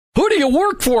Who do you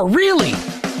work for, really?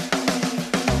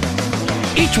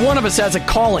 Each one of us has a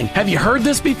calling. Have you heard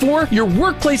this before? Your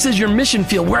workplace is your mission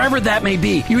field, wherever that may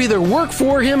be. You either work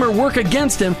for him or work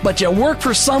against him, but you work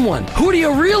for someone. Who do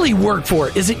you really work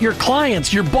for? Is it your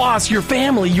clients, your boss, your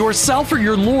family, yourself, or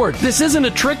your Lord? This isn't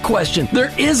a trick question.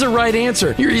 There is a right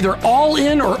answer. You're either all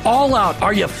in or all out.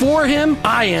 Are you for him?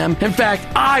 I am. In fact,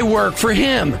 I work for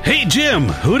him. Hey, Jim,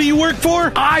 who do you work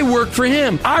for? I work for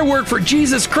him. I work for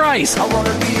Jesus Christ. I want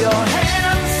to be your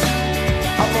hands.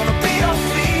 I want to be your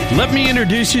feet. Let me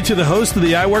introduce you to the host of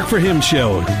the I Work For Him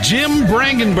show, Jim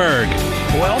Brangenberg.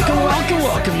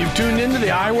 Welcome. You've tuned into the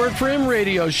I Work For Him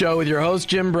radio show with your host,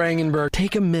 Jim Brangenberg.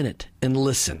 Take a minute and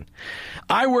listen.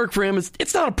 I Work For Him,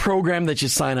 it's not a program that you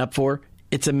sign up for.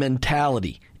 It's a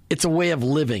mentality. It's a way of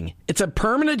living. It's a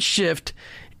permanent shift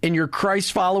in your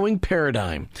Christ-following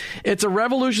paradigm. It's a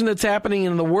revolution that's happening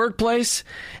in the workplace,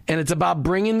 and it's about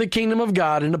bringing the kingdom of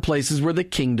God into places where the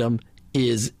kingdom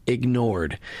is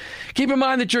ignored. Keep in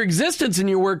mind that your existence in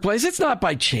your workplace, it's not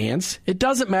by chance. It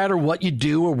doesn't matter what you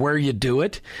do or where you do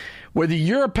it. Whether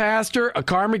you're a pastor, a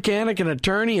car mechanic, an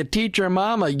attorney, a teacher, a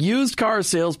mom, a used car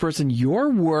salesperson, your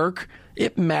work,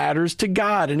 it matters to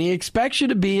God, and He expects you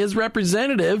to be His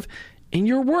representative in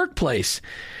your workplace.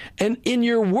 And in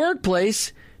your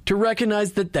workplace, to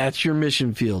recognize that that's your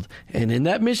mission field. And in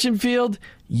that mission field,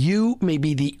 you may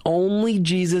be the only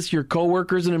Jesus your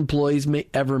coworkers and employees may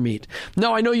ever meet.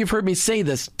 Now, I know you've heard me say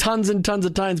this tons and tons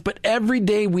of times, but every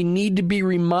day we need to be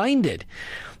reminded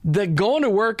that going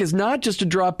to work is not just to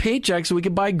draw paychecks so we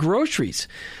can buy groceries.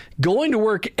 Going to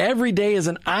work every day is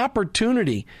an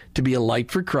opportunity to be a light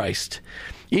for Christ.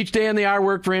 Each day on the I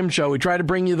Work For Him show, we try to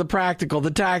bring you the practical, the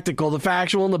tactical, the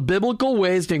factual, and the biblical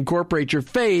ways to incorporate your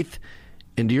faith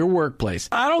into your workplace.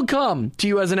 I don't come to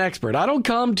you as an expert. I don't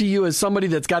come to you as somebody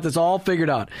that's got this all figured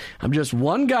out. I'm just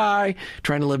one guy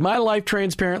trying to live my life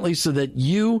transparently so that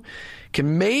you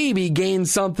can maybe gain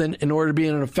something in order to be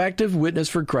an effective witness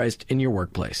for Christ in your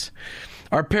workplace.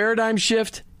 Our paradigm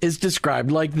shift is described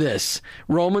like this.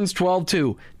 Romans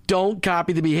 12:2. Don't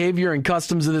copy the behavior and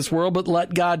customs of this world, but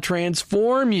let God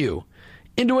transform you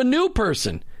into a new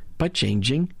person by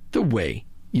changing the way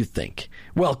you think.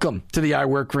 Welcome to the I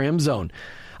Work For Him zone.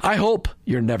 I hope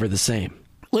you're never the same.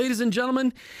 Ladies and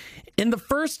gentlemen, in the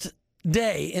first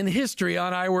day in history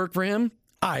on I Work For Him,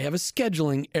 I have a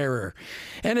scheduling error.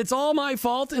 And it's all my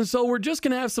fault, and so we're just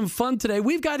going to have some fun today.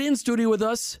 We've got in studio with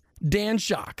us Dan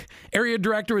Schock, area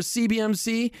director of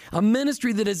CBMC, a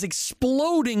ministry that is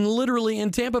exploding literally in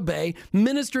Tampa Bay,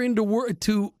 ministering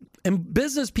to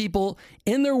business people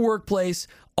in their workplace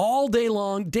all day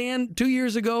long. Dan, 2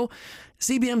 years ago,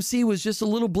 CBMC was just a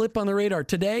little blip on the radar.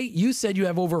 Today, you said you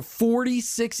have over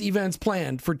 46 events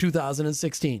planned for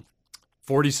 2016.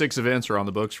 46 events are on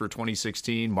the books for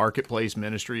 2016. Marketplace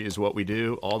ministry is what we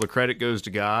do. All the credit goes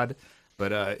to God,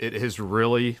 but it has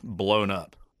really blown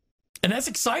up. And that's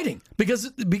exciting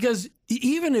because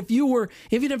even if you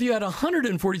had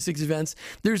 146 events,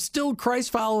 there's still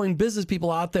Christ-following business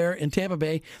people out there in Tampa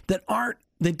Bay that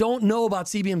don't know about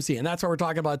CBMC, and that's what we're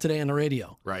talking about today on the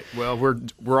radio. Right. Well,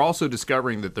 we're also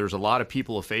discovering that there's a lot of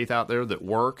people of faith out there that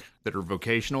work, that are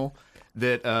vocational,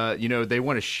 that they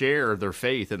want to share their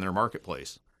faith in their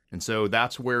marketplace. And so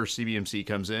that's where CBMC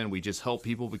comes in. We just help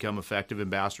people become effective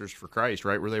ambassadors for Christ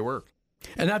right where they work.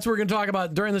 And that's what we're going to talk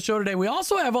about during the show today. We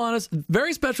also have on us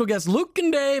very special guests, Luke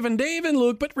and Dave and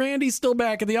Luke, but Randy's still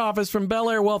back at the office from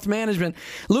Belleair Wealth Management.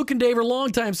 Luke and Dave are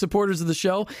longtime supporters of the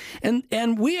show,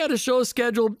 and we had a show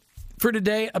scheduled for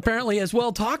today, apparently as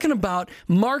well, talking about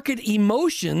market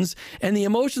emotions and the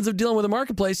emotions of dealing with a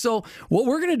marketplace. So what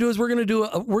we're going to do is we're going to do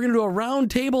a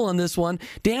round table on this one.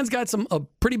 Dan's got a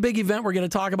pretty big event we're going to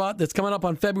talk about that's coming up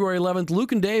on February 11th.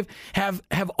 Luke and Dave have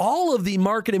all of the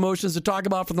market emotions to talk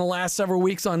about from the last several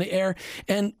weeks on the air.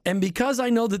 And because I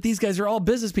know that these guys are all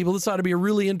business people, this ought to be a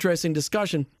really interesting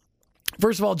discussion.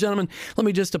 First of all, gentlemen, let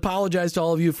me just apologize to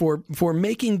all of you for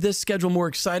making this schedule more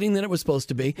exciting than it was supposed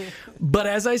to be. But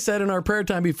as I said in our prayer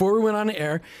time before we went on the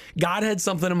air, God had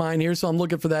something in mind here, so I'm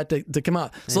looking for that to come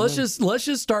out. So let's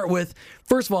just start with,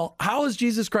 first of all, how is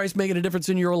Jesus Christ making a difference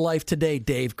in your life today,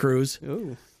 Dave Cruz?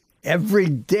 Ooh. Every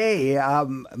day,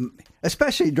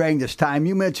 especially during this time.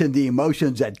 You mentioned the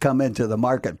emotions that come into the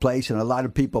marketplace, and a lot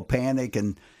of people panic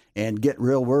and get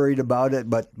real worried about it.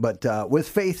 But with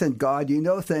faith in God,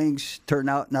 things turn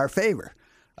out in our favor.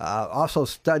 Also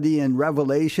studying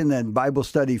Revelation and Bible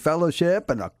Study Fellowship,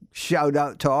 and a shout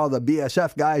out to all the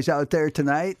BSF guys out there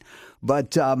tonight.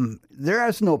 But there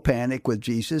is no panic with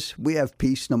Jesus. We have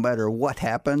peace no matter what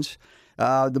happens.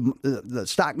 The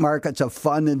stock market's a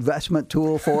fun investment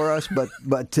tool for us,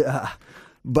 but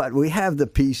but we have the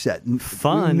peace that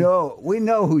Fun. We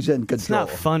know who's in control. It's not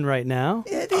fun right now.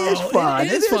 It is fun.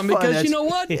 It is fun because you know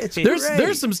what? It's There's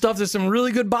great. some stuff. There's some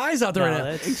really good buys out there No, right now.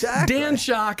 that's- Exactly. Dan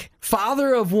Schock,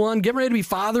 father of one, getting ready to be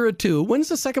father of two. When's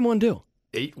the second one due?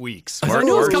 8 weeks. I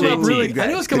knew it was coming up 18th. really. I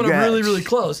knew it was coming up Congrats. really, really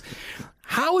close.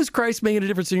 How is Christ making a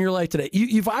difference in your life today?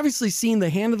 You've obviously seen the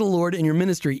hand of the Lord in your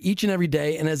ministry each and every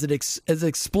day, and as it's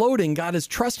exploding, God is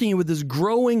trusting you with this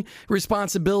growing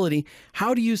responsibility.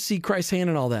 How do you see Christ's hand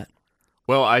in all that?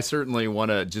 Well, I certainly want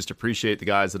to just appreciate the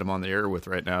guys that I'm on the air with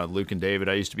right now, Luke and David.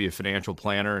 I used to be a financial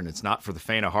planner, and it's not for the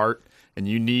faint of heart. And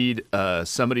you need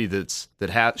somebody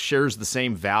that shares the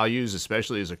same values,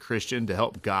 especially as a Christian, to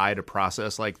help guide a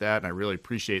process like that. And I really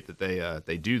appreciate that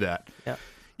they do that. Yeah.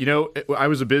 You know, I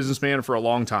was a businessman for a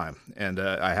long time, and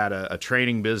I had a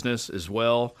training business as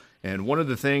well. And one of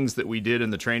the things that we did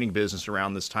in the training business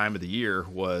around this time of the year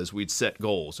was we'd set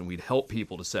goals, and we'd help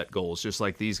people to set goals, just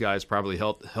like these guys probably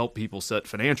help people set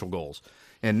financial goals.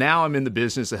 And now I'm in the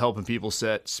business of helping people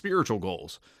set spiritual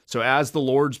goals. So as the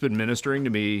Lord's been ministering to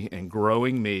me and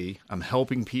growing me, I'm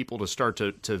helping people to start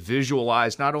to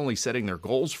visualize not only setting their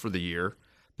goals for the year,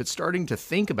 but starting to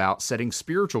think about setting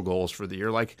spiritual goals for the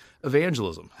year, like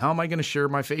evangelism. How am I going to share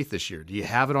my faith this year? Do you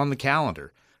have it on the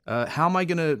calendar? How am I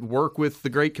going to work with the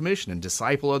Great Commission and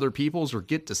disciple other peoples or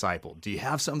get discipled? Do you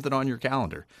have something on your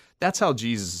calendar? That's how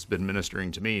Jesus has been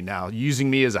ministering to me now, using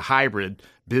me as a hybrid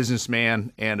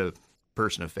businessman and a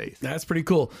person of faith. That's pretty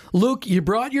cool. Luke, you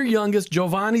brought your youngest.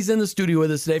 Giovanni's in the studio with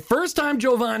us today. First time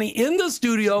Giovanni in the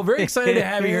studio. Very excited to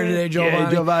have you here today, Giovanni.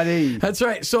 Hey, Giovanni. That's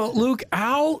right. So, Luke,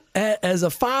 how, as a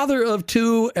father of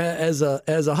two, as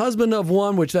a husband of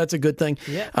one, which that's a good thing,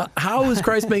 how is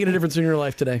Christ making a difference in your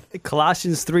life today?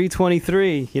 Colossians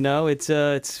 3:23. You know,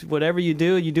 it's whatever you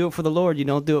do it for the Lord. You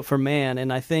don't do it for man.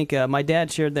 And I think my dad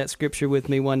shared that scripture with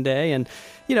me one day, and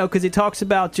you know, because it talks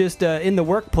about just in the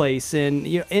workplace and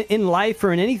in life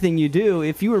or in anything you do,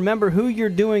 if you remember who you're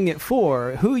doing it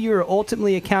for, who you're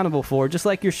ultimately accountable for, just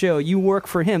like your show, you work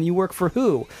for Him. You work for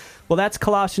who? Well, that's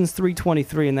Colossians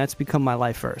 3:23, and that's become my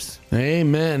life verse.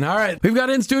 Amen. All right. We've got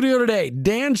in studio today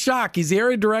Dan Schock. He's the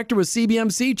area director with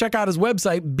CBMC. Check out his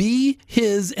website,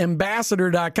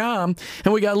 behisambassador.com.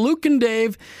 And we got Luke and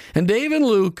Dave and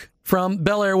Luke from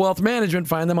Belleair Wealth Management.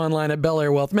 Find them online at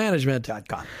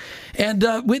BelleairWealthManagement.com. And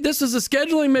this is a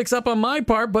scheduling mix-up on my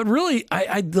part, but really,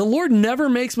 the Lord never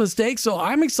makes mistakes, so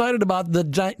I'm excited about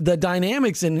the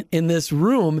dynamics in this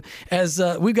room as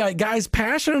we've got guys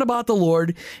passionate about the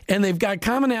Lord, and they've got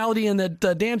commonality in that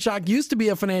Dan Schock used to be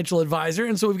a financial advisor,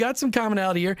 and so we've got some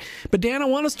commonality here. But Dan, I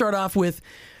want to start off with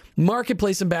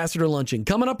Marketplace Ambassador Luncheon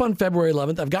coming up on February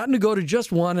 11th. I've gotten to go to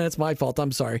just one, and it's my fault.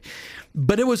 I'm sorry.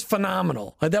 But it was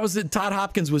phenomenal. That was Todd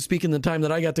Hopkins was speaking the time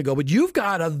that I got to go. But you've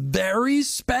got a very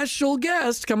special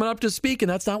guest coming up to speak, and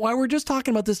that's not why we're just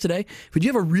talking about this today. But you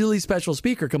have a really special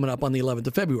speaker coming up on the 11th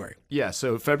of February. Yeah,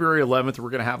 so February 11th, we're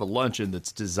going to have a luncheon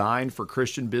that's designed for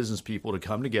Christian business people to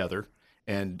come together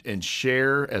and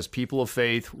share as people of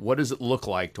faith, what does it look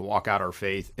like to walk out our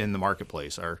faith in the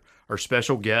marketplace. Our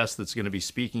special guest that's going to be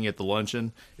speaking at the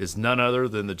luncheon is none other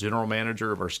than the general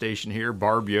manager of our station here,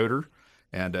 Barb Yoder.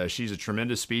 And she's a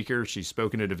tremendous speaker. She's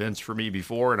spoken at events for me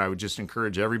before, and I would just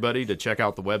encourage everybody to check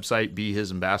out the website,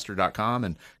 behisambassador.com,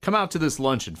 and come out to this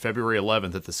luncheon February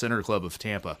 11th at the Center Club of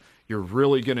Tampa. You're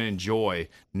really going to enjoy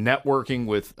networking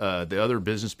with the other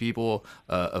business people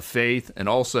of faith and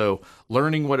also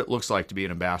learning what it looks like to be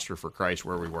an ambassador for Christ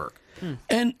where we work.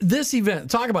 And this event,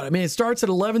 talk about it. I mean, it starts at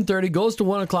 11:30, goes to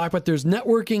 1 o'clock, but there's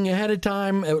networking ahead of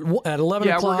time at 11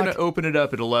 Yeah, o'clock. we're going to open it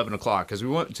up at 11 o'clock because we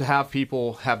want to have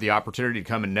people have the opportunity to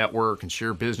come and network and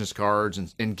share business cards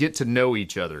and get to know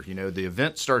each other. You know, the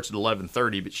event starts at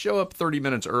 11:30, but show up 30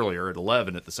 minutes earlier at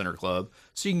 11 at the Center Club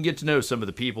so you can get to know some of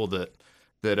the people that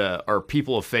are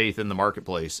people of faith in the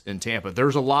marketplace in Tampa.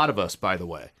 There's a lot of us, by the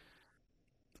way.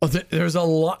 Oh, there's a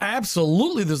lot.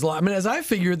 Absolutely, there's a lot. I mean, as I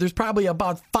figured, there's probably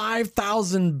about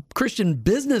 5,000 Christian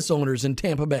business owners in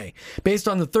Tampa Bay, based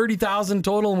on the 30,000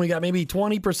 total, and we got maybe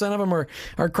 20% of them are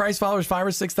Christ followers, 5,000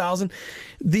 or 6,000.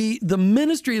 The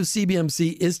ministry of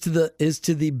CBMC is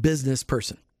to the business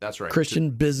person. That's right. Christian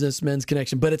businessmen's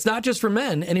connection. But it's not just for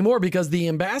men anymore because the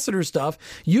ambassador stuff,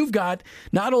 you've got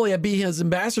not only a Be His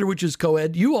Ambassador, which is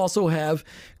co-ed, you also have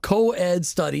co-ed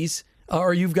studies,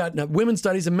 or you've got women's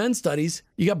studies and men's studies.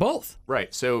 You got both.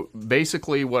 Right. So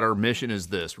basically what our mission is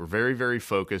this. We're very, very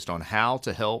focused on how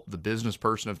to help the business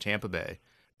person of Tampa Bay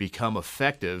become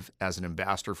effective as an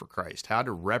ambassador for Christ, how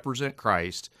to represent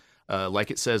Christ,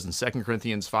 like it says in 2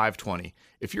 Corinthians 5:20.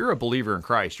 If you're a believer in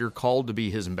Christ, you're called to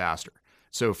be his ambassador.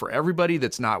 So for everybody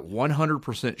that's not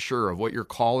 100% sure of what your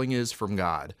calling is from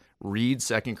God, read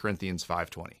 2 Corinthians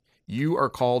 5:20. You are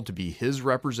called to be his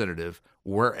representative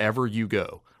wherever you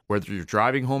go. Whether you're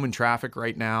driving home in traffic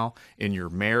right now, in your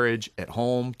marriage, at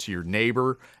home, to your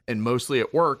neighbor, and mostly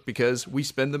at work, because we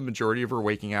spend the majority of our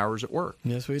waking hours at work.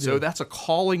 Yes, we do. So that's a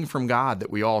calling from God that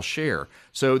we all share.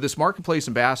 So this Marketplace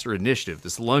Ambassador Initiative,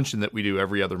 this luncheon that we do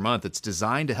every other month, it's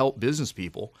designed to help business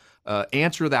people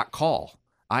answer that call.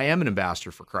 I am an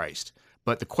ambassador for Christ.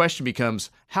 But the question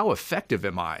becomes, how effective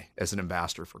am I as an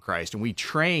ambassador for Christ? And we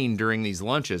train during these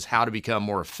lunches how to become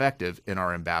more effective in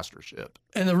our ambassadorship.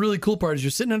 And the really cool part is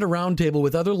you're sitting at a round table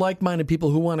with other like-minded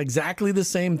people who want exactly the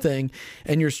same thing,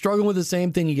 and you're struggling with the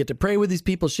same thing. You get to pray with these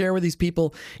people, share with these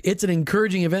people. It's an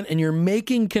encouraging event, and you're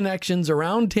making connections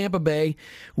around Tampa Bay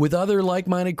with other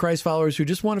like-minded Christ followers who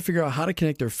just want to figure out how to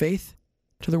connect their faith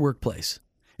to their workplace.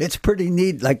 It's pretty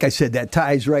neat. Like I said, that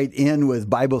ties right in with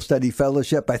Bible Study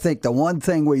Fellowship. I think the one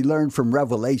thing we learned from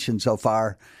Revelation so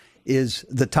far is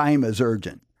the time is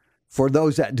urgent. For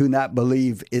those that do not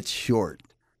believe, it's short.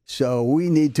 So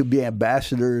we need to be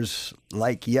ambassadors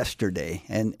like yesterday.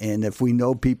 And if we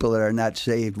know people that are not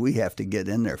saved, we have to get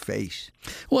in their face.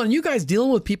 Well, and you guys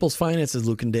dealing with people's finances,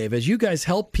 Luke and Dave, as you guys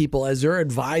help people as their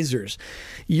advisors,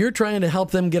 you're trying to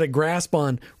help them get a grasp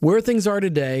on where things are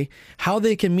today, how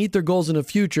they can meet their goals in the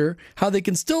future, how they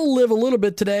can still live a little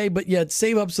bit today, but yet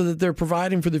save up so that they're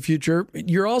providing for the future.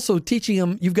 You're also teaching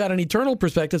them, you've got an eternal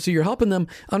perspective, so you're helping them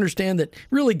understand that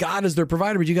really God is their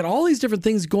provider, but you got all these different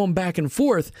things going back and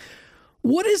forth.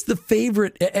 What is the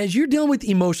favorite, as you're dealing with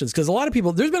emotions? Because a lot of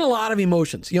people, there's been a lot of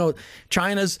emotions. You know,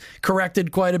 China's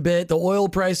corrected quite a bit. The oil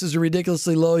prices are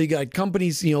ridiculously low. You got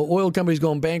companies, oil companies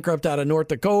going bankrupt out of North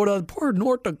Dakota. Poor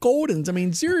North Dakotans. I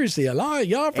mean, seriously,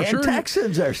 yeah, for sure. And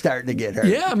Texans are starting to get hurt.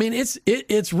 Yeah, I mean,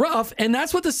 it's rough. And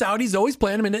that's what the Saudis always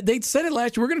plan. I mean, they said it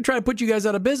last year. We're going to try to put you guys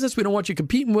out of business. We don't want you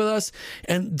competing with us.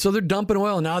 And so they're dumping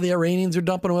oil. And now the Iranians are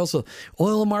dumping oil. So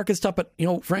oil market's tough. But,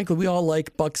 frankly, we all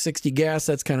like $1.60 gas.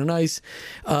 That's kind of nice.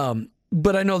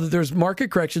 But I know that there's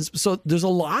market corrections. So there's a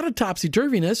lot of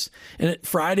topsy-turviness. And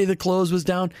Friday, the close was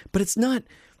down. But it's not.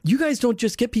 You guys don't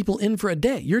just get people in for a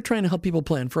day. You're trying to help people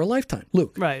plan for a lifetime.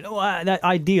 Luke. Right. Well,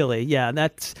 ideally, yeah.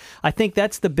 I think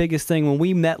that's the biggest thing. When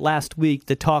we met last week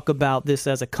to talk about this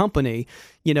as a company,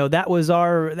 that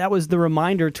was the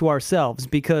reminder to ourselves,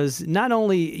 because not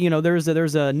only, there's a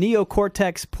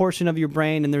neocortex portion of your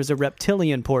brain and there's a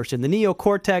reptilian portion. The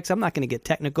neocortex, I'm not going to get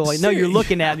technical. I know you're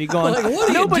looking at me going,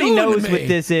 nobody knows what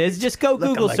this is. Just go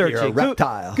Google search it.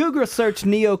 Google search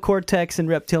neocortex and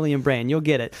reptilian brain. You'll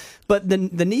get it. But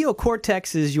the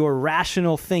neocortex is your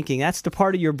rational thinking. That's the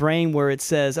part of your brain where it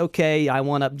says, okay, I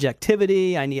want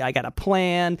objectivity. I got a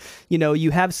plan. You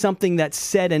have something that's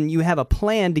set and you have a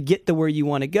plan to get to where you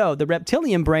want to go. The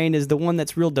reptilian brain is the one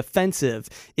that's real defensive.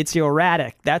 It's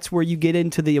erratic. That's where you get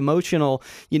into the emotional.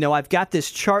 I've got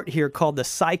this chart here called the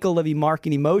cycle of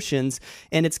market emotions,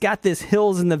 and it's got this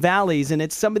hills and the valleys, and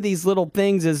it's some of these little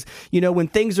things as, when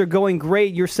things are going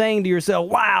great, you're saying to yourself,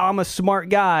 wow, I'm a smart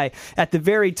guy. At the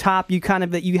very top, you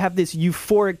have this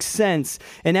euphoric sense,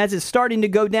 and as it's starting to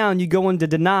go down, you go into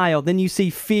denial. Then you see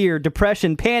fear,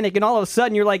 depression, panic, and all of a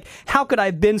sudden you're like, how could I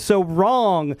have been so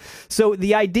wrong? So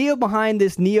the idea behind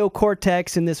this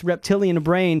neocortex and this reptilian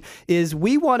brain is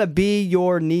we want to be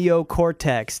your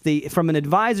neocortex. From an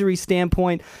advisory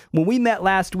standpoint, when we met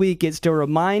last week, it's to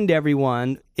remind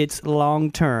everyone it's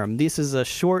long-term. This is a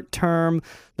short-term.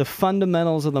 The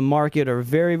fundamentals of the market are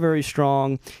very, very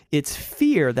strong. It's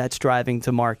fear that's driving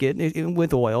to market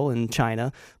with oil in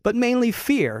China, but mainly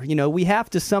fear. We have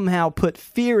to somehow put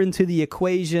fear into the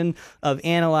equation of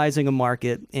analyzing a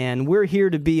market, and we're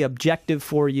here to be objective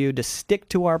for you, to stick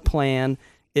to our plan.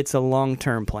 It's a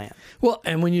long-term plan. Well,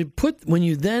 and when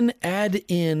you then add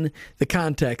in the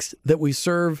context that we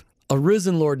serve a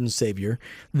risen Lord and Savior,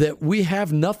 that we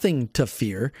have nothing to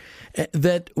fear,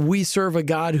 that we serve a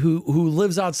God who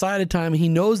lives outside of time, he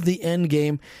knows the end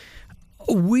game.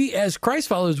 We, as Christ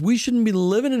followers, we shouldn't be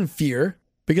living in fear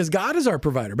because God is our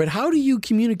provider. But how do you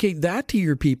communicate that to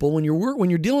your people when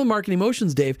you're dealing with market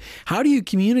emotions, Dave? How do you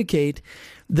communicate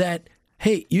that,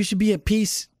 hey, you should be at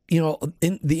peace?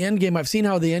 In the end game, I've seen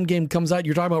how the end game comes out.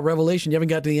 You're talking about Revelation. You haven't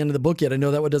got to the end of the book yet. I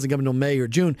know that one doesn't come until May or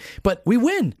June, but we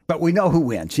win. But we know who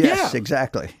wins. Yes, yeah.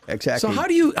 Exactly. So how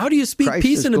do you speak Christ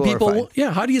peace into glorified. people?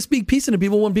 Yeah. How do you speak peace into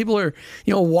people when people are,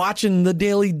 watching the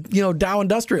daily, Dow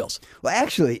Industrials? Well,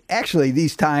 actually,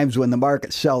 these times when the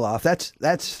markets sell off,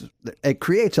 it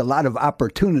creates a lot of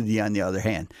opportunity. On the other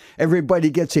hand, everybody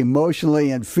gets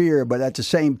emotionally in fear, but at the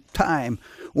same time,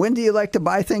 when do you like to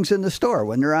buy things in the store?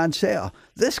 When they're on sale.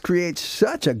 This creates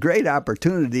such a great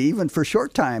opportunity, even for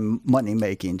short-time money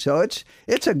making. So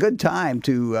it's a good time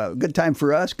good time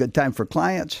for us, good time for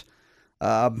clients.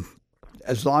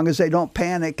 as long as they don't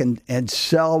panic and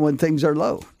sell when things are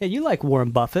low. Yeah, you like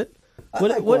Warren Buffett.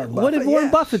 like What Warren did Buffett, Warren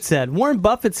yes. Buffett said? Warren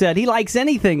Buffett said he likes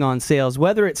anything on sales,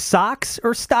 whether it's socks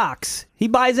or stocks. He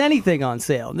buys anything on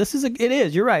sale.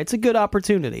 You're right. It's a good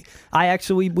opportunity.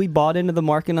 We bought into the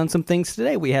market on some things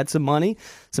today. We had some money.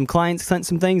 Some clients sent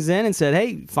some things in and said,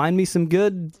 hey, find me some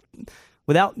good,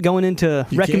 without going into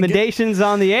recommendations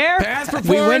on the air. Past we went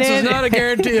performance is in, not a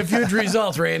guarantee of future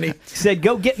results, Randy. said,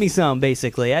 go get me some,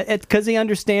 basically, because he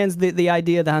understands the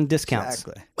idea on discounts.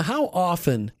 Exactly. How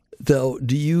often, though,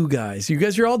 do you guys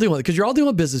you're all dealing with, because you're all dealing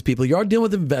with business people, you're all dealing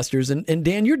with investors, and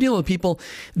Dan, you're dealing with people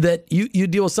that you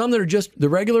deal with some that are just the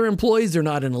regular employees, they're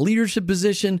not in a leadership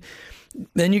position.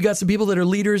 Then you got some people that are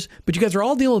leaders, but you guys are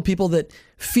all dealing with people that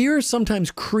fear sometimes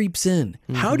creeps in.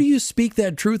 Mm-hmm. How do you speak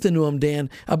that truth into them, Dan,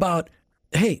 about,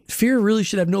 hey, fear really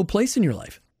should have no place in your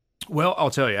life? Well, I'll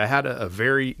tell you, I had a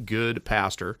very good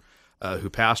pastor who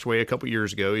passed away a couple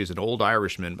years ago. He's an old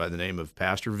Irishman by the name of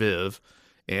Pastor Viv.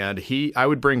 And I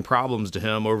would bring problems to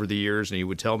him over the years, and he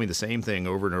would tell me the same thing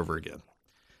over and over again.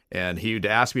 And he would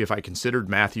ask me if I considered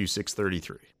Matthew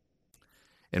 6:33.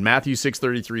 And Matthew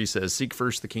 6:33 says, seek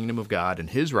first the kingdom of God and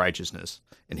his righteousness,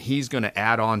 and he's going to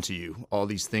add on to you all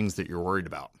these things that you're worried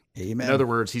about. Amen. In other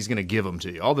words, he's going to give them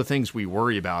to you. All the things we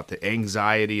worry about, the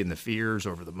anxiety and the fears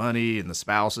over the money and the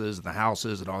spouses and the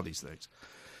houses and all these things.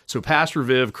 So Pastor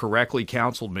Viv correctly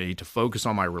counseled me to focus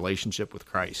on my relationship with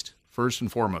Christ. First and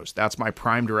foremost, that's my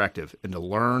prime directive, and to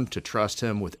learn to trust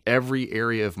him with every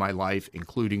area of my life,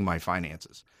 including my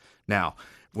finances. Now,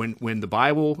 when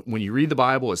you read the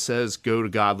Bible, it says go to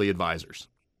godly advisors.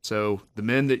 So the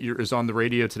men that is on the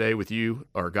radio today with you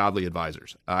are godly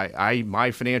advisors.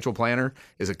 My financial planner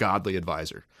is a godly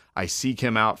advisor. I seek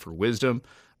him out for wisdom,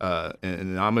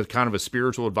 and I'm a kind of a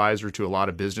spiritual advisor to a lot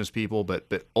of business people,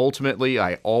 but ultimately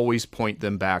I always point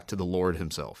them back to the Lord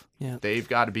himself. Yeah. They've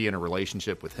got to be in a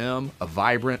relationship with him, a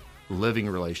vibrant, living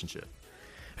relationship.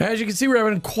 As you can see, we're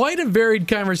having quite a varied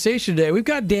conversation today. We've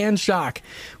got Dan Schock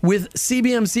with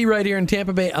CBMC right here in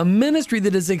Tampa Bay, a ministry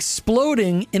that is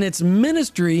exploding in its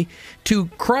ministry to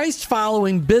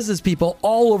Christ-following business people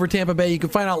all over Tampa Bay. You can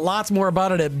find out lots more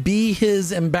about it at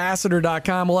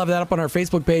BeHisAmbassador.com. We'll have that up on our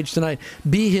Facebook page tonight,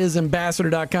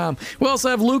 BeHisAmbassador.com. We also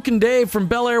have Luke and Dave from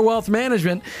Belleair Wealth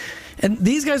Management. And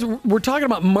these guys, we're talking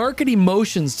about market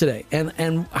emotions today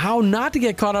and how not to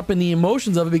get caught up in the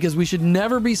emotions of it, because we should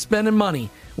never be spending money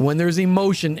when there's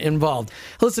emotion involved.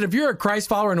 Listen, if you're a Christ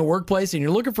follower in a workplace and you're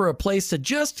looking for a place to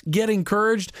just get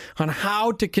encouraged on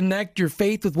how to connect your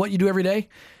faith with what you do every day,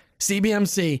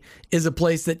 CBMC is a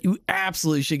place that you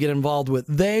absolutely should get involved with.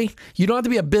 You don't have to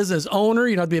be a business owner.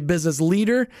 You don't have to be a business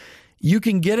leader. You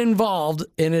can get involved,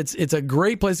 and it's a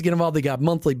great place to get involved. They got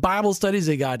monthly Bible studies.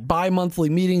 They got bi-monthly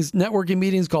meetings, networking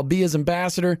meetings called Be His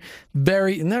Ambassador.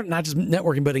 Not just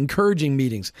networking, but encouraging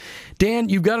meetings. Dan,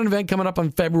 you've got an event coming up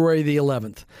on February the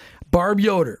 11th. Barb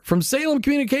Yoder from Salem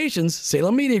Communications,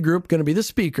 Salem Media Group, going to be the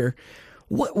speaker.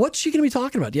 What's she going to be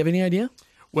talking about? Do you have any idea?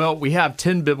 Well, we have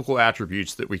 10 biblical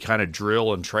attributes that we kind of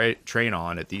drill and train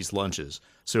on at these lunches.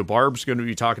 So Barb's going to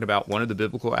be talking about one of the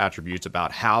biblical attributes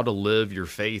about how to live your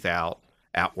faith out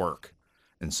at work.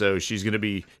 And so she's going to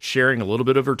be sharing a little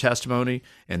bit of her testimony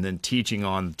and then teaching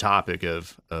on the topic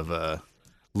of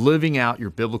living out your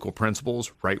biblical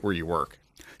principles right where you work.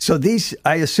 So these,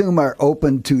 I assume, are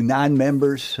open to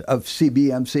non-members of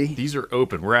CBMC? These are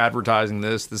open. We're advertising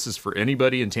this. This is for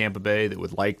anybody in Tampa Bay that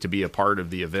would like to be a part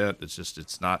of the event.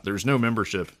 There's no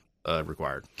membership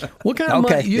required. What kind of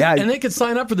money? Yeah. And they could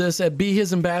sign up for this at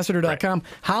BeHisAmbassador.com. Right.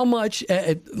 How much,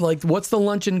 what's the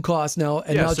luncheon cost now?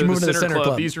 And now that you're moving to the Center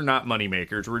Club. These are not money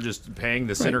makers. We're just paying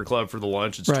the Center Club for the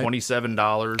lunch. It's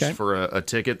 $27 for a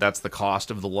ticket. That's the cost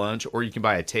of the lunch. Or you can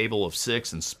buy a table of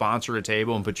 6 and sponsor a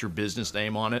table and put your business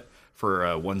name on it for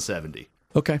 $170.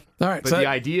 Okay. All right. But the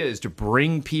idea is to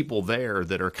bring people there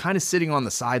that are kind of sitting on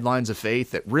the sidelines of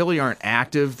faith, that really aren't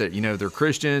active, that, they're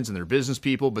Christians and they're business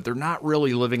people, but they're not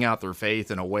really living out their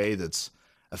faith in a way that's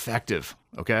effective.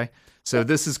 Okay. So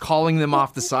this is calling them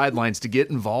off the sidelines to get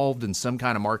involved in some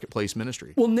kind of marketplace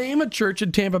ministry. Well, name a church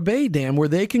in Tampa Bay, Dan, where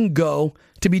they can go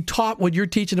to be taught what you're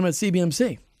teaching them at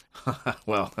CBMC.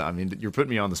 Well, I mean, you're putting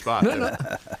me on the spot. No.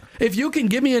 If you can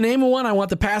give me a name of one, I want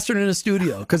the pastor in a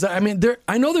studio. Because, I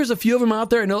know there's a few of them out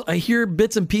there. I hear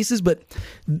bits and pieces, but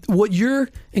what you're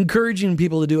encouraging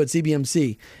people to do at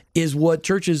CBMC is what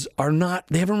churches are not,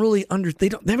 they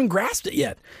haven't grasped it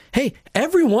yet. Hey,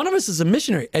 every one of us is a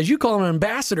missionary, as you call him, an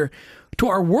ambassador to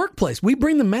our workplace. We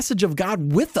bring the message of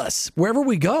God with us wherever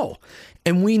we go.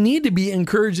 And we need to be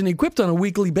encouraged and equipped on a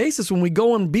weekly basis when we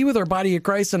go and be with our body of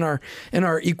Christ in our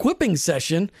equipping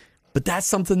session. But that's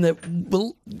something that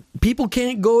people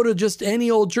can't go to just any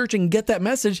old church and get that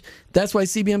message. That's why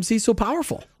CBMC is so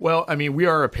powerful. Well, I mean, we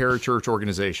are a parachurch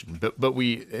organization, but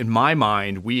we, in my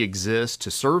mind, we exist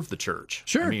to serve the church.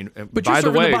 Sure. I mean, but you're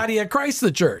serving the body of Christ,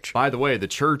 the church. By the way, the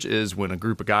church is when a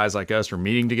group of guys like us are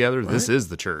meeting together. This is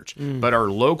the church. But our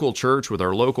local church with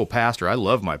our local pastor, I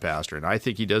love my pastor, and I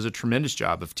think he does a tremendous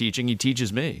job of teaching. He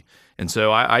teaches me. And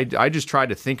so I just try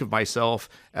to think of myself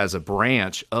as a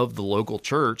branch of the local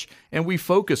church, and we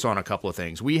focus on a couple of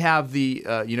things. We have the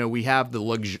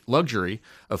luxury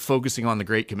of focusing on the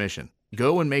Great Commission.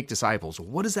 Go and make disciples.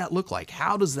 What does that look like?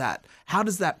 How does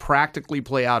that practically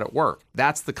play out at work?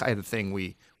 That's the kind of thing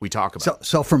we talk about.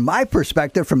 So from my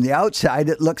perspective, from the outside,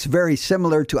 it looks very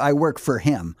similar to I Work for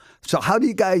Him. So how do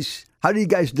you guys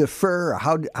differ?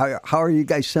 How are you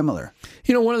guys similar?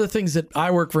 You know, one of the things that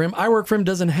I Work for Him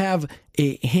doesn't have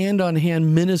a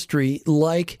hand-on-hand ministry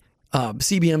like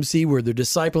CBMC, where they're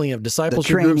discipling of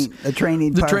discipleship groups. The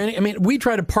training. I mean, we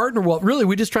try to partner. Well, really,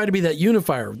 we just try to be that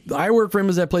unifier. I Work for Him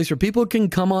is that place where people can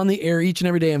come on the air each and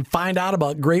every day and find out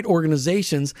about great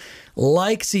organizations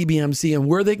like CBMC and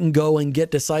where they can go and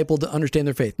get discipled to understand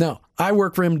their faith. Now, I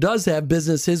Work for Him does have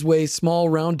Business His Way small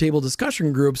roundtable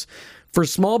discussion groups for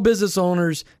small business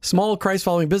owners, small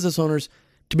Christ-following business owners,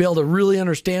 to be able to really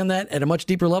understand that at a much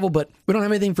deeper level. But we don't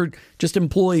have anything for just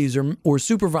employees or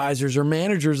supervisors or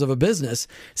managers of a business.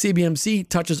 CBMC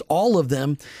touches all of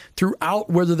them throughout,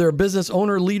 whether they're a business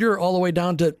owner, leader, all the way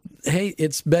down to, hey,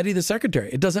 it's Betty the secretary.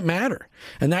 It doesn't matter.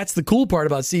 And that's the cool part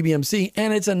about CBMC.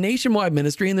 And it's a nationwide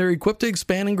ministry, and they're equipped to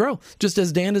expand and grow, just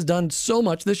as Dan has done so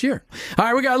much this year. All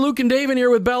right, we got Luke and Dave in here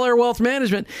with Belleair Wealth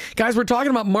Management. Guys, we're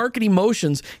talking about market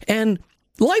emotions, and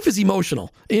life is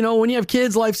emotional. You know, when you have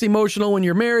kids, life's emotional. When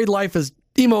you're married, life is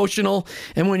emotional.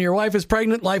 And when your wife is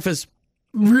pregnant, life is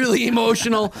really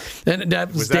emotional. And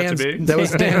that was Dan's. That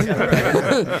was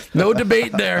Dan's. No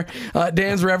debate there.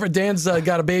 Dan's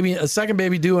got a second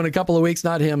baby due in a couple of weeks.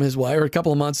 Not him, his wife, or a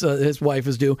couple of months. His wife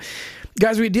is due.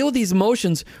 Guys, we deal with these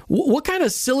emotions. What kind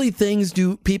of silly things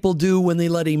do people do when they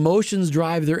let emotions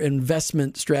drive their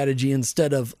investment strategy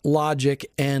instead of logic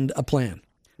and a plan?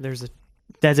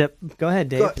 Go ahead,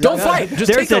 Dave. Don't fight.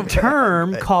 There's a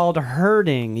term called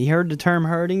herding. You heard the term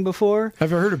herding before?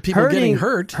 I've heard of people getting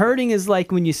hurt. Herding is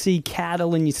like when you see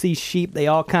cattle and you see sheep, they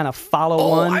all kind of follow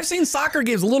one. I've seen soccer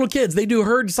games. Little kids, they do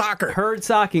herd soccer. Herd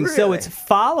socking. Really? So it's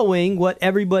following what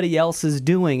everybody else is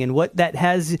doing. And what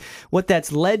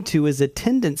that's led to is a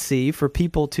tendency for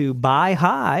people to buy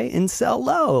high and sell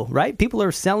low, right? People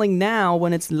are selling now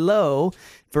when it's low,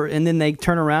 and then they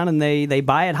turn around and they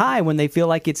buy it high when they feel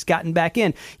like it's gotten back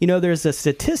in. You know, there's a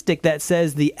statistic that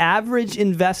says the average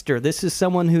investor, this is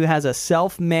someone who has a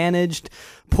self-managed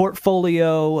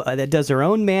portfolio that does their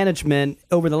own management,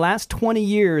 over the last 20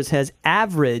 years has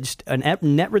averaged a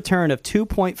net return of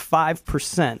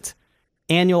 2.5%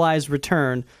 annualized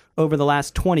return over the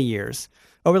last 20 years.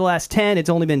 Over the last 10, it's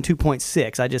only been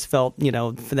 2.6. I just felt,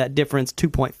 for that difference,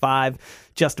 2.5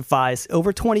 justifies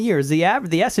over 20 years. The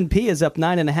S&P is up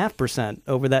 9.5%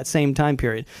 over that same time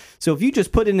period. So if you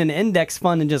just put in an index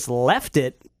fund and just left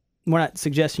it, we're not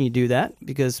suggesting you do that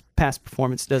because past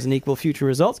performance doesn't equal future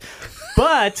results.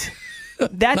 But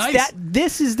Nice.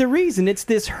 This is the reason. It's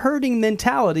this herding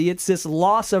mentality. It's this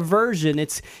loss aversion.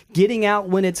 It's getting out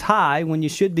when it's high when you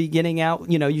should be getting out.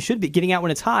 You should be getting out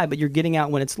when it's high, but you're getting out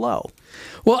when it's low.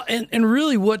 Well, and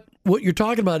really what you're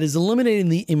talking about is eliminating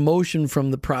the emotion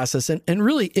from the process. And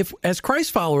really, if as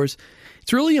Christ followers,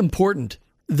 it's really important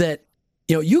that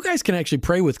you guys can actually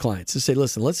pray with clients to say,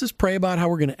 listen, let's just pray about how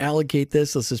we're going to allocate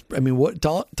this.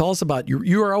 Tell us about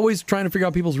you are always trying to figure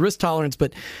out people's risk tolerance,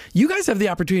 but you guys have the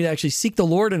opportunity to actually seek the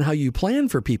Lord and how you plan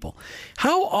for people.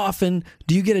 How often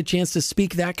do you get a chance to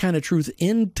speak that kind of truth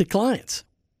into clients?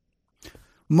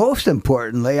 Most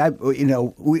importantly,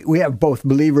 we have both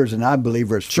believers and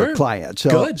unbelievers for clients.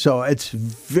 So it's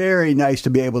very nice to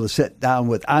be able to sit down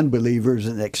with unbelievers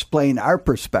and explain our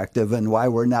perspective and why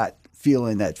we're not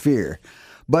feeling that fear.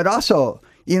 But also,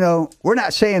 we're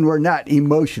not saying we're not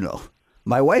emotional.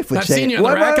 My wife would say, seen you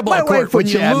on the racquetball court when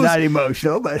you lose. I'm not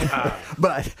emotional,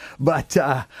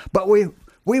 but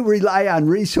we rely on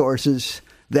resources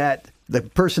that the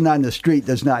person on the street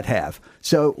does not have.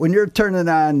 So when you're turning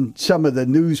on some of the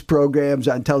news programs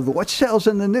on television, what sells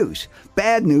in the news?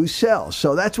 Bad news sells.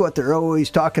 So that's what they're always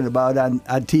talking about on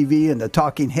TV and the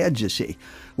talking heads, you see.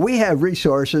 We have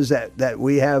resources that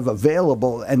we have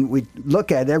available and we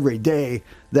look at every day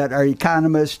that are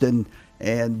economists and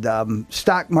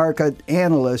stock market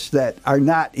analysts that are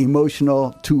not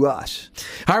emotional to us.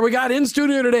 All right, we got in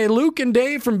studio today Luke and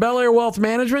Dave from Belleair Wealth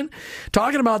Management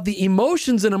talking about the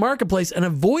emotions in a marketplace and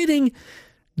avoiding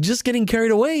just getting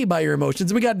carried away by your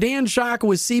emotions. We got Dan Schock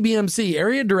with CBMC,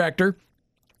 area director,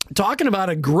 talking about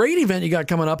a great event you got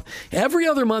coming up. Every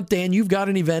other month, Dan, you've got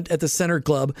an event at the Center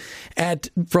Club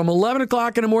from 11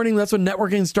 o'clock in the morning. That's when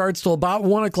networking starts till about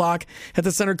 1 o'clock at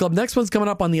the Center Club. Next one's coming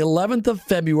up on the 11th of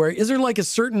February. Is there like a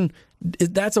certain,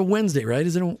 that's a Wednesday, right?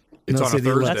 Is it? It's on a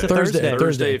Thursday. That's a Thursday.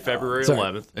 Thursday, February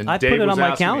 11th. And I Dave put it was on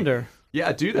my asking me- calendar.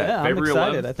 Yeah, do that. Yeah, I'm February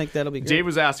excited. 11th. I think that'll be great. Dave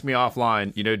was asking me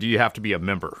offline, do you have to be a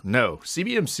member? No.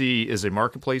 CBMC is a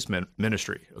marketplace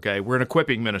ministry, okay? We're an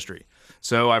equipping ministry.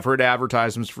 So I've heard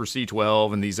advertisements for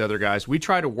C12 and these other guys. We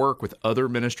try to work with other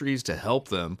ministries to help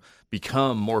them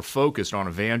become more focused on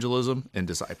evangelism and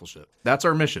discipleship. That's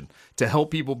our mission, to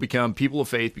help people become people of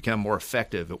faith, become more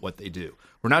effective at what they do.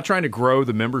 We're not trying to grow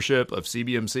the membership of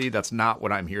CBMC. That's not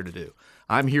what I'm here to do.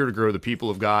 I'm here to grow the people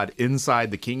of God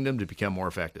inside the kingdom to become more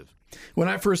effective. When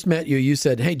I first met you, you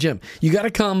said, "Hey Jim, you got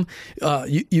to come.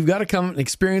 You've got to come and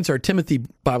experience our Timothy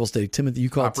Bible study. Timothy, you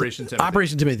call Operation it Timothy.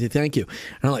 Operation Timothy. Thank you."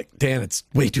 And I'm like, "Dan, it's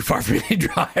way too far for me to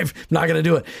drive. I'm not going to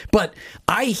do it." But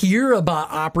I hear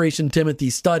about Operation Timothy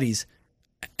studies,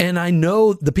 and I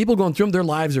know the people going through them, their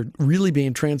lives are really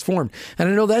being transformed. And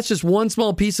I know that's just one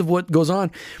small piece of what goes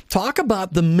on. Talk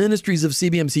about the ministries of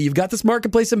CBMC. You've got this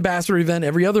Marketplace Ambassador event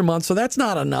every other month, so that's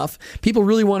not enough. People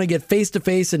really want to get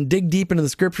face-to-face and dig deep into the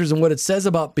scriptures and what it says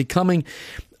about becoming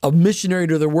a missionary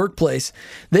to their workplace.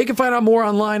 They can find out more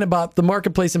online about the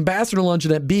Marketplace Ambassador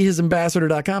Luncheon at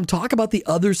behisambassador.com. Talk about the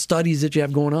other studies that you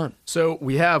have going on. So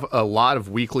we have a lot of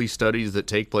weekly studies that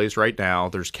take place right now.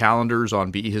 There's calendars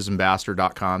on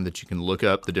behisambassador.com that you can look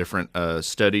up the different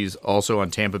studies, also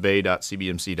on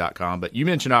tampabay.cbmc.com. But you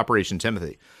mentioned Operation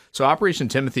Timothy. So Operation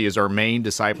Timothy is our main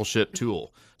discipleship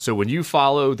tool. So when you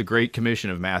follow the Great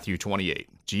Commission of Matthew 28,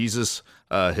 Jesus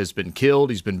has been killed,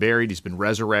 he's been buried, he's been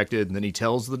resurrected, and then he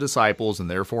tells the disciples, and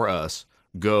therefore us,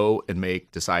 go and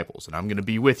make disciples. And I'm going to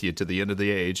be with you to the end of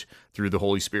the age through the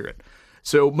Holy Spirit.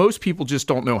 So most people just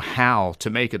don't know how to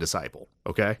make a disciple,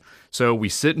 okay? So we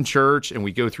sit in church and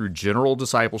we go through general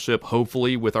discipleship,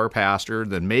 hopefully with our pastor.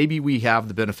 Then maybe we have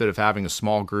the benefit of having a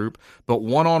small group, but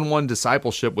one-on-one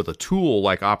discipleship with a tool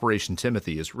like Operation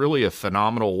Timothy is really a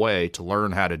phenomenal way to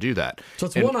learn how to do that. So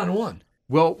it's one-on-one.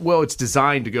 Well, it's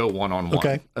designed to go one-on-one.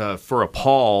 Okay. For a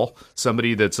Paul,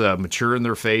 somebody that's mature in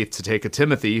their faith, to take a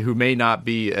Timothy who may not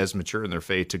be as mature in their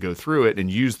faith to go through it and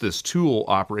use this tool,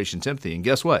 Operation Timothy. And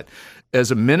guess what? As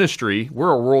a ministry,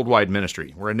 we're a worldwide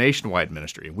ministry. We're a nationwide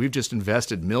ministry. We've just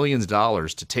invested millions of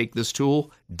dollars to take this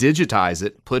tool, digitize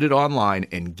it, put it online,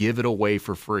 and give it away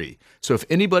for free. So if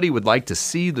anybody would like to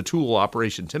see the tool,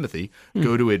 Operation Timothy,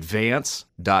 go to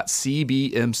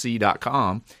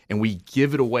advance.cbmc.com, and we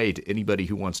give it away to anybody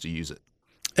who wants to use it.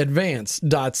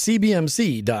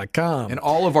 Advance.cbmc.com. And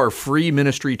all of our free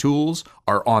ministry tools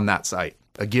are on that site.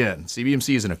 Again,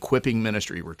 CBMC is an equipping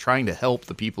ministry. We're trying to help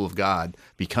the people of God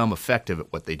become effective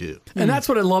at what they do. And that's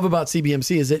what I love about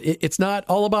CBMC is that it's not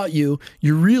all about you.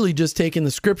 You're really just taking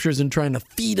the scriptures and trying to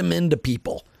feed them into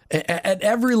people at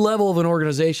every level of an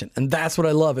organization. And that's what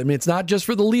I love. I mean, it's not just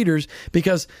for the leaders,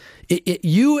 because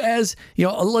you as,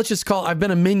 let's just call, I've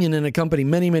been a minion in a company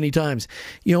many, many times,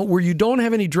 where you don't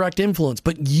have any direct influence,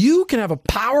 but you can have a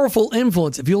powerful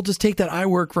influence if you'll just take that I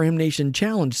Work for Him Nation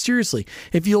challenge seriously.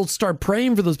 If you'll start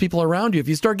praying for those people around you, if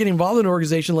you start getting involved in an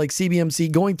organization like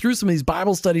CBMC, going through some of these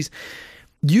Bible studies,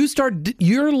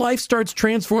 your life starts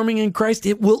transforming in Christ.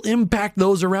 It will impact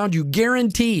those around you.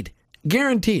 Guaranteed.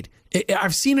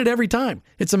 I've seen it every time.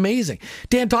 It's amazing.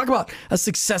 Dan, talk about a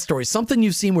success story, something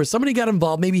you've seen where somebody got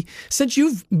involved, maybe since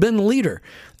you've been the leader,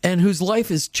 and whose life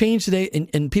has changed today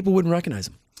and people wouldn't recognize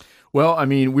them. Well, I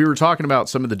mean, we were talking about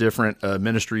some of the different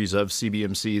ministries of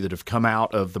CBMC that have come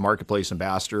out of the Marketplace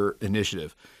Ambassador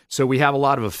Initiative. So we have a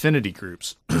lot of affinity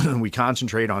groups. We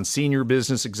concentrate on senior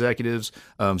business executives,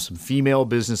 some female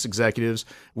business executives.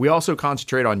 We also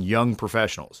concentrate on young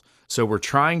professionals. So we're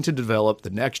trying to develop the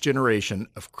next generation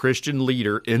of Christian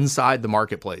leader inside the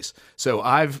marketplace. So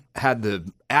I've had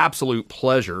the absolute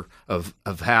pleasure of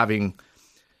having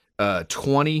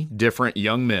 20 different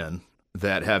young men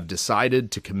that have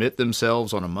decided to commit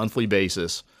themselves on a monthly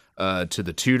basis to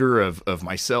the tutor of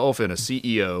myself and a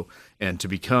CEO, and to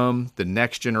become the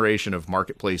next generation of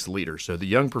marketplace leaders. So the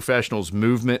young professionals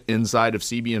movement inside of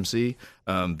CBMC,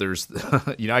 there's,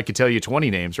 I could tell you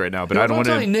 20 names right now, but I don't want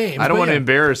to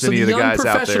embarrass any of the guys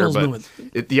out there. But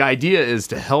the idea is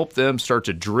to help them start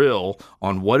to drill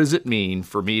on what does it mean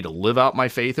for me to live out my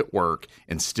faith at work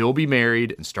and still be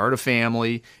married and start a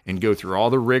family and go through all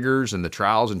the rigors and the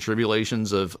trials and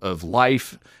tribulations of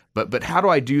life. But how do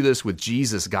I do this with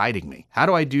Jesus guiding me? How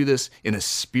do I do this in a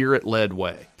Spirit-led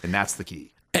way? And that's the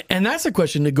key. And that's a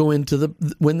question to go into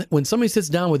when somebody sits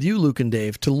down with you, Luke and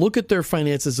Dave, to look at their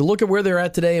finances, to look at where they're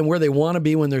at today and where they want to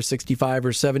be when they're 65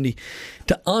 or 70,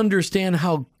 to understand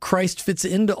how Christ fits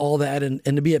into all that and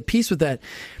to be at peace with that.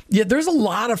 Yet there's a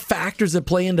lot of factors that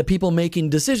play into people making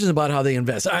decisions about how they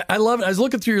invest. I love it. I was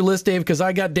looking through your list, Dave, because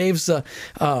I got Dave's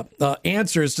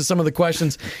answers to some of the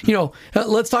questions.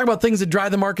 Let's talk about things that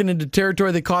drive the market into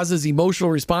territory that causes emotional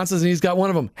responses. And he's got one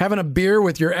of them: having a beer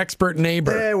with your expert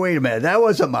neighbor. Hey, wait a minute. That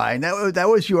wasn't mine. That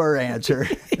was your answer.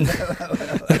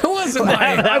 That wasn't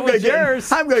mine. That was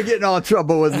yours. I'm going to get in all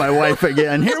trouble with my wife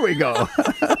again. Here we go.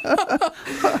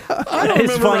 I don't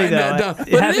It's remember funny, writing that though.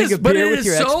 down. Having a beer with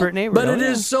your expert neighbor. But Oh, it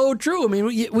yeah. is so true. I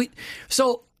mean,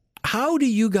 so how do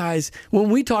you guys, when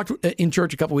we talked in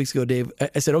church a couple weeks ago, Dave,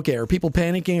 I said, okay, are people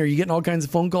panicking? Are you getting all kinds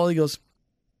of phone calls? He goes,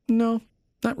 no,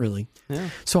 not really. Yeah.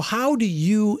 So how do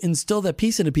you instill that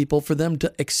peace into people for them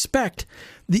to expect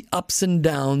the ups and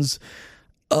downs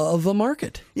of a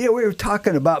market? We were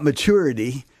talking about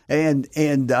maturity, and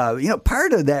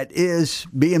part of that is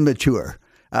being mature.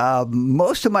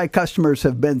 Most of my customers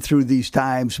have been through these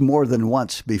times more than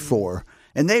once before,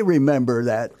 and they remember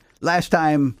that last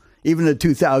time, even in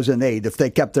 2008, if they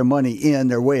kept their money in,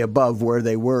 they're way above where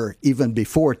they were even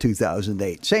before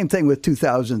 2008. Same thing with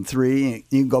 2003.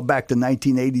 You can go back to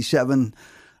 1987.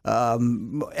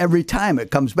 Every time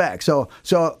it comes back. So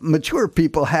mature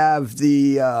people have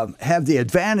the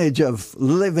advantage of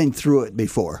living through it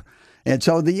before. And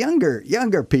so the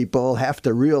younger people have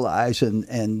to realize,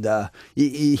 and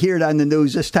you hear it on the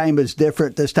news, this time is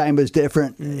different,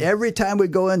 Every time we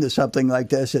go into something like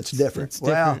this, it's different.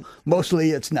 Well, mostly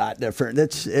it's not different.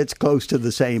 It's close to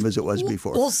the same as it was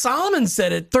before. Well, Solomon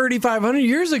said it 3,500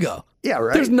 years ago. Yeah,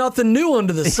 right. There's nothing new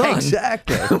under the sun.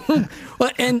 Exactly. Well,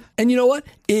 and you know what?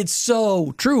 It's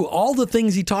so true. All the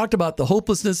things he talked about, the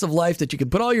hopelessness of life, that you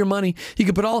could put all your money,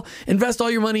 invest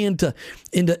all your money into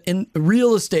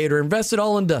real estate, or invest it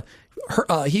all into.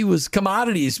 He was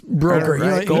commodities broker,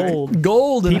 Right. gold,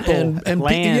 People, and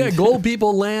land. gold,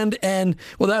 people, land, and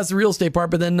that's the real estate part.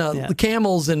 But then the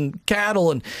camels and cattle,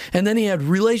 and then he had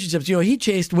relationships. He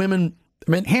chased women.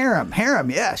 I mean, harem.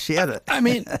 Yes, he had it. I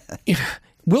mean.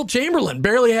 Will Chamberlain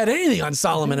barely had anything on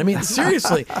Solomon. I mean,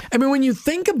 seriously. I mean, when you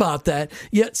think about that,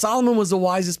 yet Solomon was the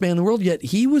wisest man in the world, yet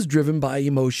he was driven by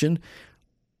emotion.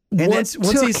 Once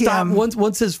he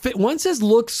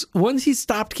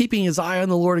stopped keeping his eye on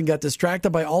the Lord and got distracted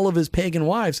by all of his pagan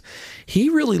wives, he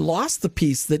really lost the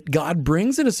peace that God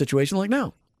brings in a situation like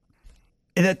now.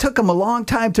 And it took him a long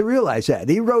time to realize that.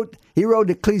 He wrote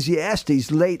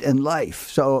Ecclesiastes late in life.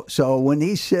 So when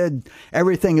he said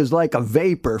everything is like a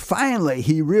vapor, finally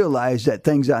he realized that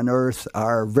things on earth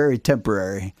are very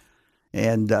temporary.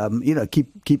 And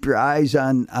keep your eyes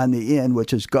on the end,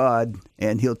 which is God,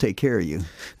 and He'll take care of you.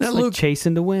 Now, It's Luke, like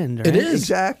chasing the wind, right? it is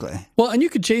Exactly. Well, and you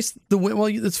could chase the wind. Well,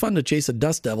 it's fun to chase a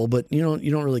dust devil, but you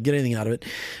don't really get anything out of it.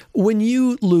 When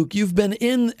you, Luke, you've been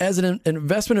in as an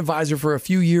investment advisor for a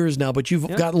few years now, but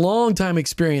you've got long time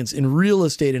experience in real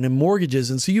estate and in mortgages,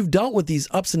 and so you've dealt with these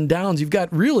ups and downs. You've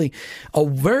got really a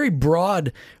very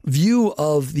broad view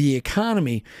of the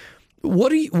economy.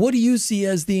 What do you see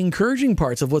as the encouraging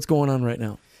parts of what's going on right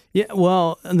now? Yeah,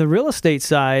 well, on the real estate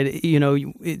side, in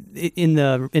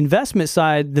the investment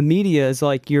side, the media is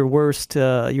like your worst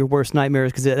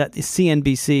nightmares, because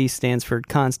CNBC stands for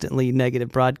Constantly Negative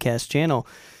Broadcast Channel.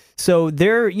 So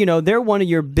they're one of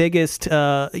your biggest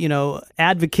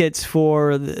advocates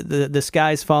for the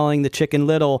sky's falling, the chicken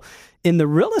little. In the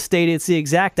real estate, it's the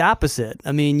exact opposite.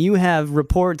 I mean, you have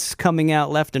reports coming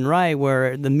out left and right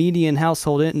where the median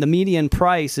the median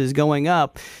price is going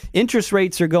up, interest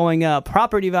rates are going up,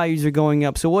 property values are going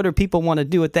up. So what do people want to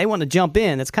do? They want to jump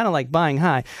in. It's kind of like buying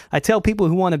high. I tell people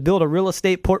who want to build a real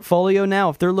estate portfolio now,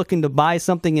 if they're looking to buy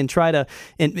something and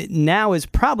now is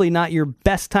probably not your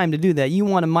best time to do that. You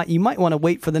might want to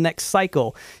wait for the next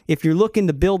cycle. If you're looking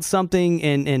to build something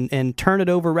and turn it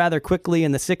over rather quickly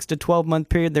in the 6 to 12 month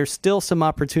period, there's still some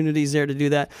opportunities there to do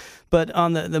that. But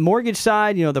on the mortgage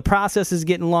side, the process is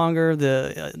getting longer.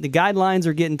 The guidelines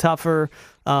are getting tougher.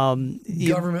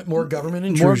 More government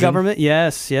intrusion. More government,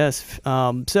 yes. So,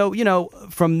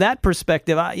 from that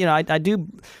perspective, I do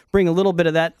bring a little bit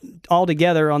of that all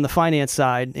together on the finance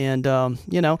side. And,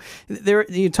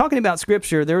 you're talking about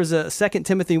Scripture. There was a 2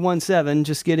 Timothy 1:7,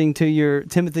 just getting to your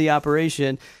Timothy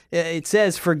operation. It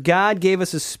says, "For God gave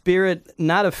us a spirit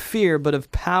not of fear, but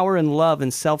of power and love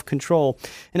and self-control."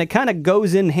 And it kind of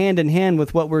goes hand in hand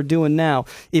with what we're doing now.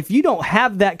 If you don't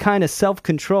have that kind of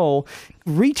self-control,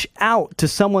 reach out to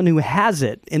someone who has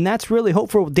it. And that's really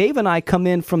hopeful. Dave and I come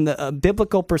in from the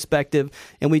biblical perspective,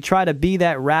 and we try to be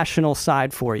that rational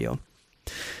side for you.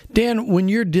 Dan, when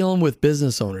you're dealing with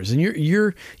business owners and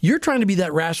you're trying to be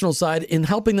that rational side in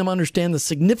helping them understand the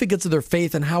significance of their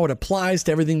faith and how it applies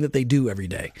to everything that they do every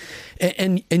day,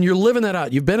 and you're living that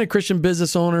out. You've been a Christian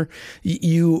business owner.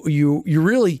 You're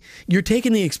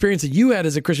taking the experience that you had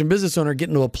as a Christian business owner,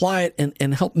 getting to apply it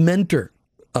and help mentor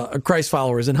Christ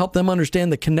followers and help them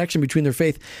understand the connection between their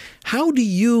faith. How do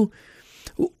you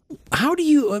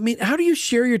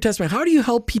share your testimony? How do you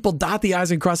help people dot the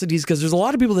I's and cross the T's? Because there's a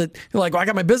lot of people that are like, well, I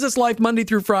got my business life Monday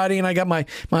through Friday, and I got my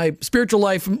spiritual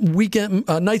life weekend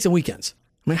nights and weekends.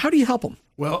 I mean, how do you help them?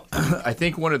 Well, I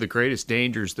think one of the greatest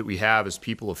dangers that we have as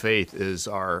people of faith is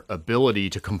our ability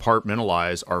to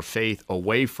compartmentalize our faith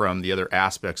away from the other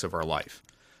aspects of our life.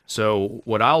 So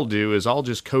what I'll do is I'll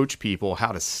just coach people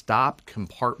how to stop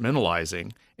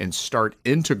compartmentalizing and start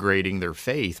integrating their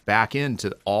faith back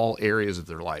into all areas of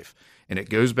their life. And it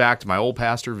goes back to my old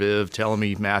pastor Viv telling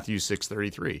me Matthew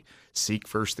 6:33, seek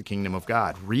first the kingdom of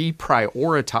God,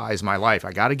 reprioritize my life.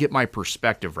 I got to get my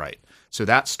perspective right. So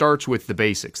that starts with the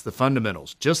basics, the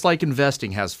fundamentals. Just like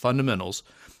investing has fundamentals,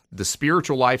 the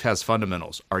spiritual life has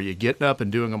fundamentals. Are you getting up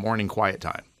and doing a morning quiet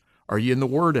time? Are you in the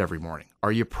Word every morning?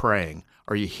 Are you praying?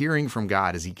 Are you hearing from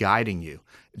God? Is He guiding you?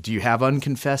 Do you have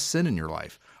unconfessed sin in your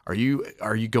life? Are you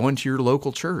going to your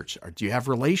local church? Or do you have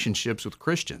relationships with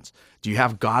Christians? Do you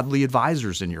have godly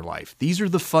advisors in your life? These are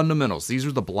the fundamentals. These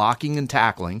are the blocking and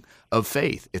tackling of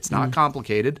faith. It's not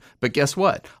complicated, but guess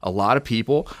what? A lot of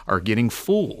people are getting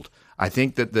fooled. I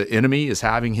think that the enemy is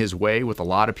having his way with a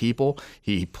lot of people.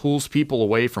 He pulls people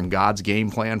away from God's game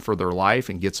plan for their life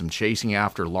and gets them chasing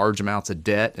after large amounts of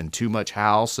debt and too much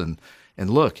house. And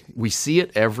look, we see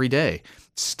it every day.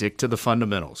 Stick to the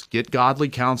fundamentals. Get godly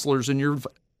counselors in your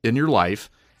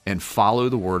life and follow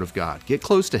the Word of God. Get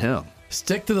close to Him.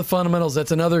 Stick to the fundamentals.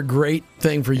 That's another great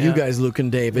thing for you guys, Luke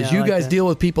and Dave. As you guys deal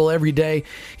with people every day,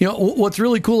 you know, what's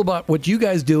really cool about what you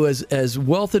guys do as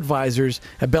wealth advisors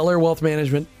at Belleair Wealth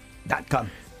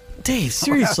Management.com. Dave,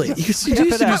 seriously, you used to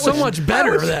do so much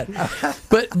better for that.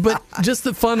 But just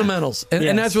the fundamentals.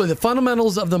 And that's really the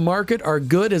fundamentals of the market are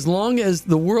good as long as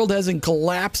the world hasn't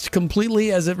collapsed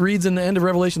completely as it reads in the end of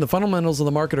Revelation. The fundamentals of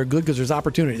the market are good because there's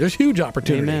opportunity. There's huge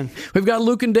opportunity. Amen. We've got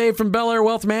Luke and Dave from Belleair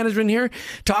Wealth Management here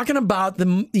talking about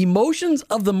the emotions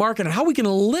of the market and how we can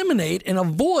eliminate and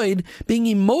avoid being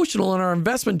emotional in our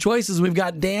investment choices. We've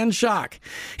got Dan Schock.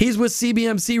 He's with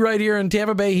CBMC right here in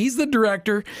Tampa Bay. He's the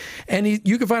director, and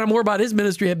you can find him more about his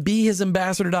ministry at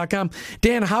behisambassador.com.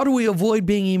 Dan, how do we avoid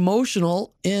being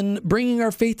emotional in bringing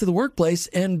our faith to the workplace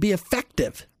and be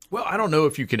effective? Well, I don't know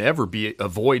if you can ever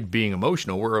avoid being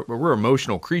emotional. We're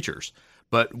emotional creatures.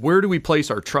 But where do we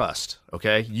place our trust?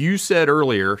 Okay, you said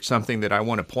earlier something that I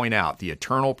want to point out, the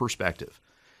eternal perspective.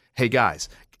 Hey guys,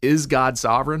 is God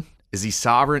sovereign? Is He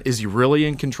sovereign? Is He really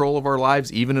in control of our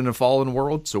lives, even in a fallen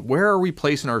world? So where are we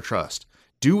placing our trust?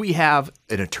 Do we have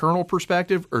an eternal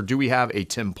perspective or do we have a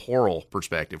temporal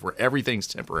perspective where everything's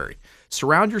temporary?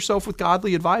 Surround yourself with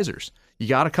godly advisors. You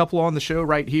got a couple on the show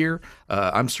right here.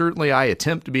 I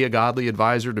attempt to be a godly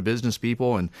advisor to business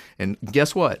people. And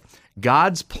guess what?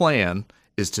 God's plan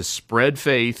is to spread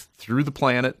faith through the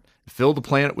planet, fill the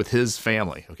planet with His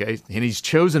family, okay? And He's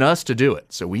chosen us to do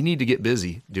it. So we need to get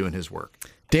busy doing His work.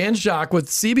 Dan Schock with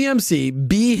CBMC,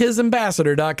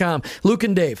 behisambassador.com. Luke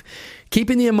and Dave,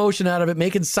 keeping the emotion out of it,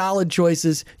 making solid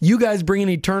choices. You guys bring an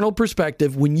eternal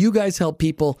perspective when you guys help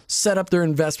people set up their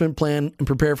investment plan and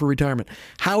prepare for retirement.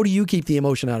 How do you keep the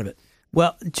emotion out of it?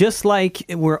 Well, just like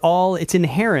it's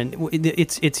inherent.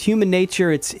 It's human nature.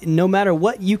 It's no matter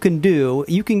what you can do,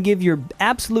 you can give your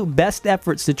absolute best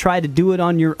efforts to try to do it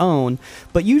on your own,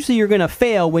 but usually you're going to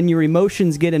fail when your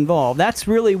emotions get involved. That's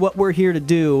really what we're here to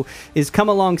do, is come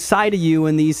alongside of you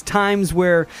in these times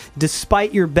where,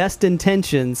 despite your best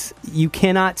intentions, you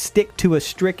cannot stick to a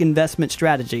strict investment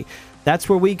strategy. That's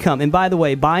where we come. And by the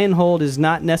way, buy and hold is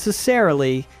not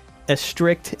necessarily a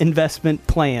strict investment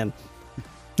plan.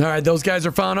 All right, those guys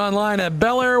are found online at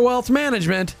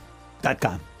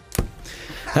BelleairWealthManagement.com.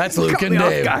 That's Luke and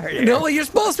Dave. No, you're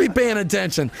supposed to be paying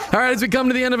attention. All right, as we come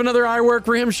to the end of another I Work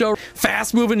For Him show,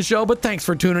 fast-moving show, but thanks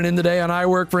for tuning in today on I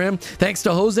Work For Him. Thanks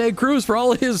to Jose Cruz for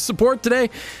all of his support today.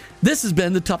 This has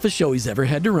been the toughest show he's ever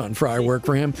had to run for I Work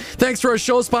For Him. Thanks to our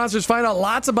show sponsors. Find out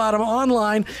lots about them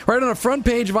online, right on the front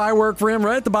page of I Work For Him,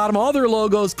 right at the bottom, all their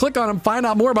logos. Click on them, find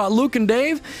out more about Luke and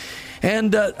Dave.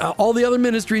 And all the other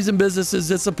ministries and businesses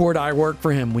that support I Work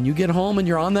For Him. When you get home and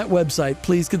you're on that website,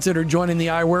 please consider joining the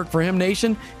I Work For Him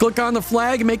Nation. Click on the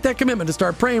flag and make that commitment to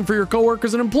start praying for your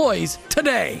coworkers and employees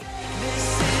today.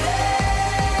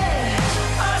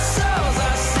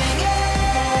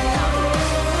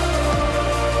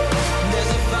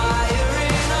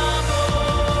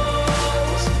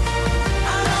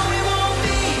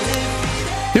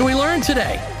 learn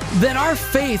today that our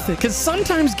faith can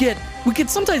sometimes we can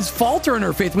sometimes falter in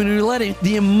our faith when we let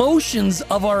the emotions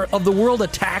of the world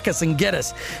attack us and get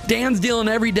us. Dan's dealing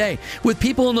every day with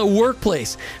people in the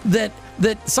workplace that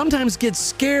sometimes get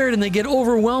scared and they get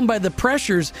overwhelmed by the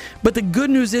pressures. But the good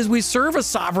news is we serve a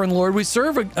sovereign Lord. We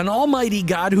serve an almighty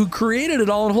God who created it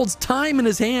all and holds time in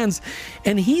his hands.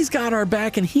 And he's got our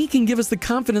back, and he can give us the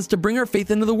confidence to bring our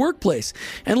faith into the workplace.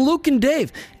 And Luke and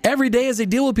Dave, every day as they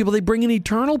deal with people, they bring an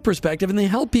eternal perspective and they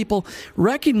help people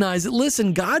recognize that,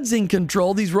 listen, God's in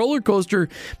control. These roller coaster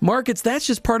markets, that's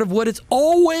just part of what it's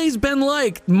always been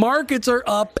like. Markets are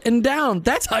up and down.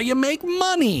 That's how you make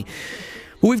money.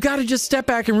 We've got to just step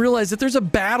back and realize that there's a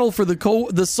battle for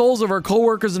the souls of our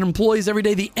coworkers and employees every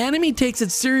day. The enemy takes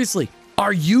it seriously.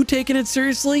 Are you taking it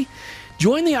seriously?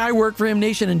 Join the I Work for Him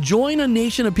Nation and join a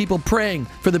nation of people praying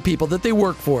for the people that they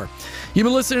work for. You've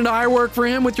been listening to I Work for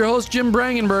Him with your host, Jim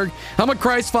Brangenberg. I'm a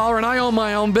Christ follower and I own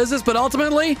my own business, but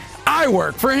ultimately, I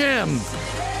work for Him.